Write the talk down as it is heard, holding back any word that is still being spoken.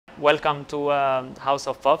Welcome to House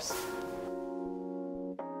of Pups.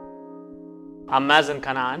 I'm Mazen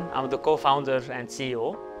Kanaan. I'm the co-founder and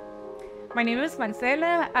CEO. My name is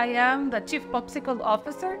Marcela. I am the Chief Popsicle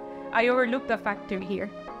Officer. I overlook the factory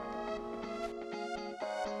here.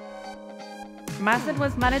 Mazen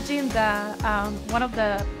was managing one of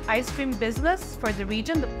the ice cream business for the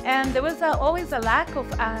region, and there was always a lack of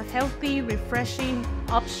a healthy, refreshing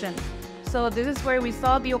option. So this is where we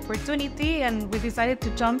saw the opportunity, and we decided to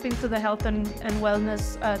jump into the health and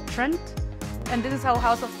wellness trend. And this is how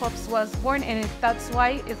House of Pups was born, and that's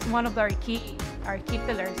why it's one of our key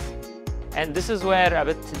pillars. And this is where a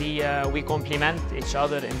bit we complement each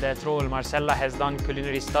other in that role. Marcela has done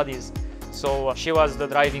culinary studies, so she was the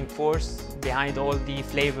driving force behind all the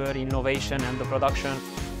flavor, innovation, and the production.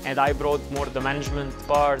 And I brought more the management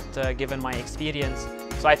part, given my experience.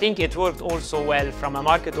 So I think it worked also well from a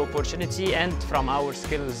market opportunity and from our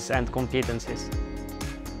skills and competencies.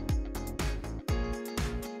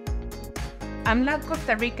 I'm not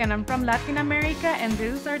Costa Rican, I'm from Latin America, and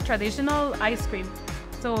this is our traditional ice cream.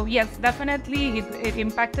 So yes, definitely it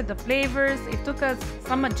impacted the flavors. It took us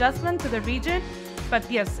some adjustment to the region, but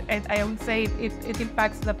yes, I would say it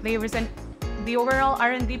impacts the flavors and the overall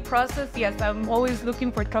R&D process. Yes, I'm always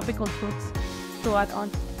looking for tropical fruits to add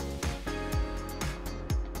on.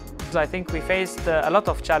 I think we faced a lot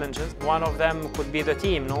of challenges. One of them could be the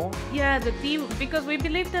team, no? Yeah, the team, because we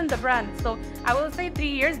believed in the brand. So I will say 3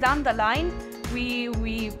 years down the line, we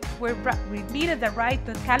needed the right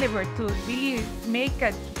caliber to really make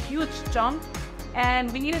a huge jump, and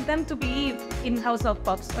we needed them to be in House of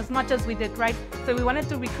Pups as much as we did, right? So we wanted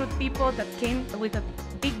to recruit people that came with a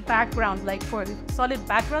big background, like for a solid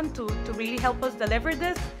background to really help us deliver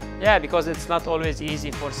this. Yeah, because it's not always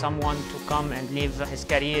easy for someone to come and leave his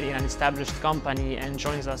career in an established company and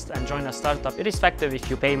join a startup, irrespective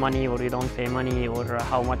if you pay money or you don't pay money or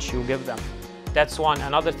how much you give them. That's one.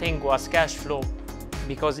 Another thing was cash flow,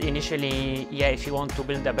 because initially, yeah, if you want to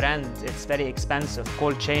build a brand, it's very expensive.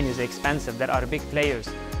 Cold chain is expensive. There are big players.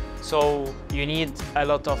 So you need a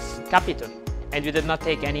lot of capital, and we did not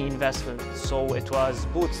take any investment. So it was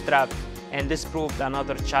bootstrapped, and this proved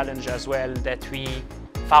another challenge as well, that we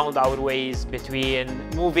found our ways between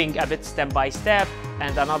moving a bit step by step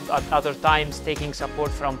and at other times taking support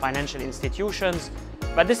from financial institutions.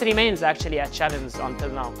 But this remains actually a challenge until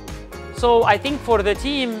now. So I think for the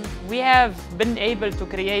team, we have been able to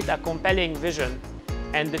create a compelling vision,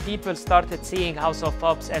 and the people started seeing House of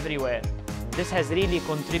Pups everywhere. This has really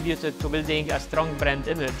contributed to building a strong brand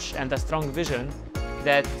image and a strong vision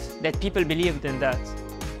that people believed in that.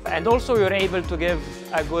 And also we were able to give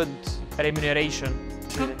a good remuneration.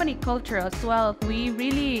 Company culture as well. We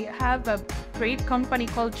really have a great company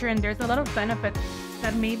culture, and there's a lot of benefits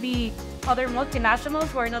that maybe other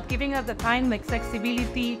multinationals were not giving us the time, like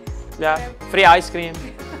flexibility. Yeah, free ice cream.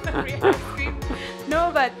 Free ice cream.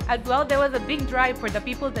 No, but as well, there was a big drive for the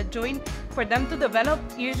people that joined, for them to develop.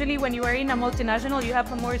 Usually when you are in a multinational, you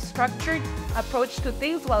have a more structured approach to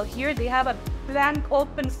things, while here they have a blank,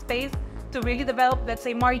 open space to really develop, let's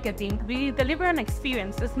say, marketing. We deliver an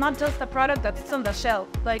experience. It's not just a product that's on the shelf.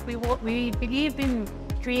 Like we believe in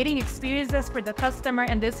creating experiences for the customer,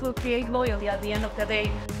 and this will create loyalty at the end of the day.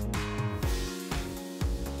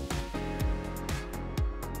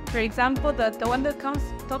 For example, the one that comes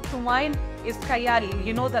top to mind is Kayali,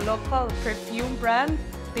 you know, the local perfume brand.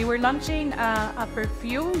 They were launching a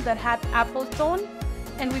perfume that had apple tone,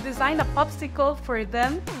 and we designed a popsicle for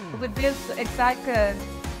them with this exact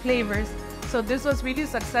flavors. So this was really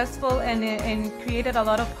successful and created a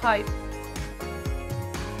lot of hype.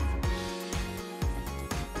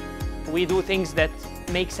 We do things that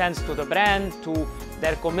make sense to the brand, to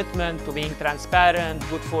their commitment to being transparent,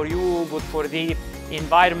 good for you, good for the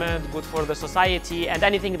environment, good for the society, and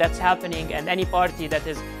anything that's happening and any party that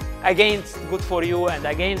is against good for you and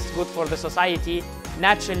against good for the society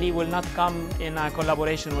naturally will not come in a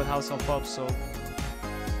collaboration with House of Pups. So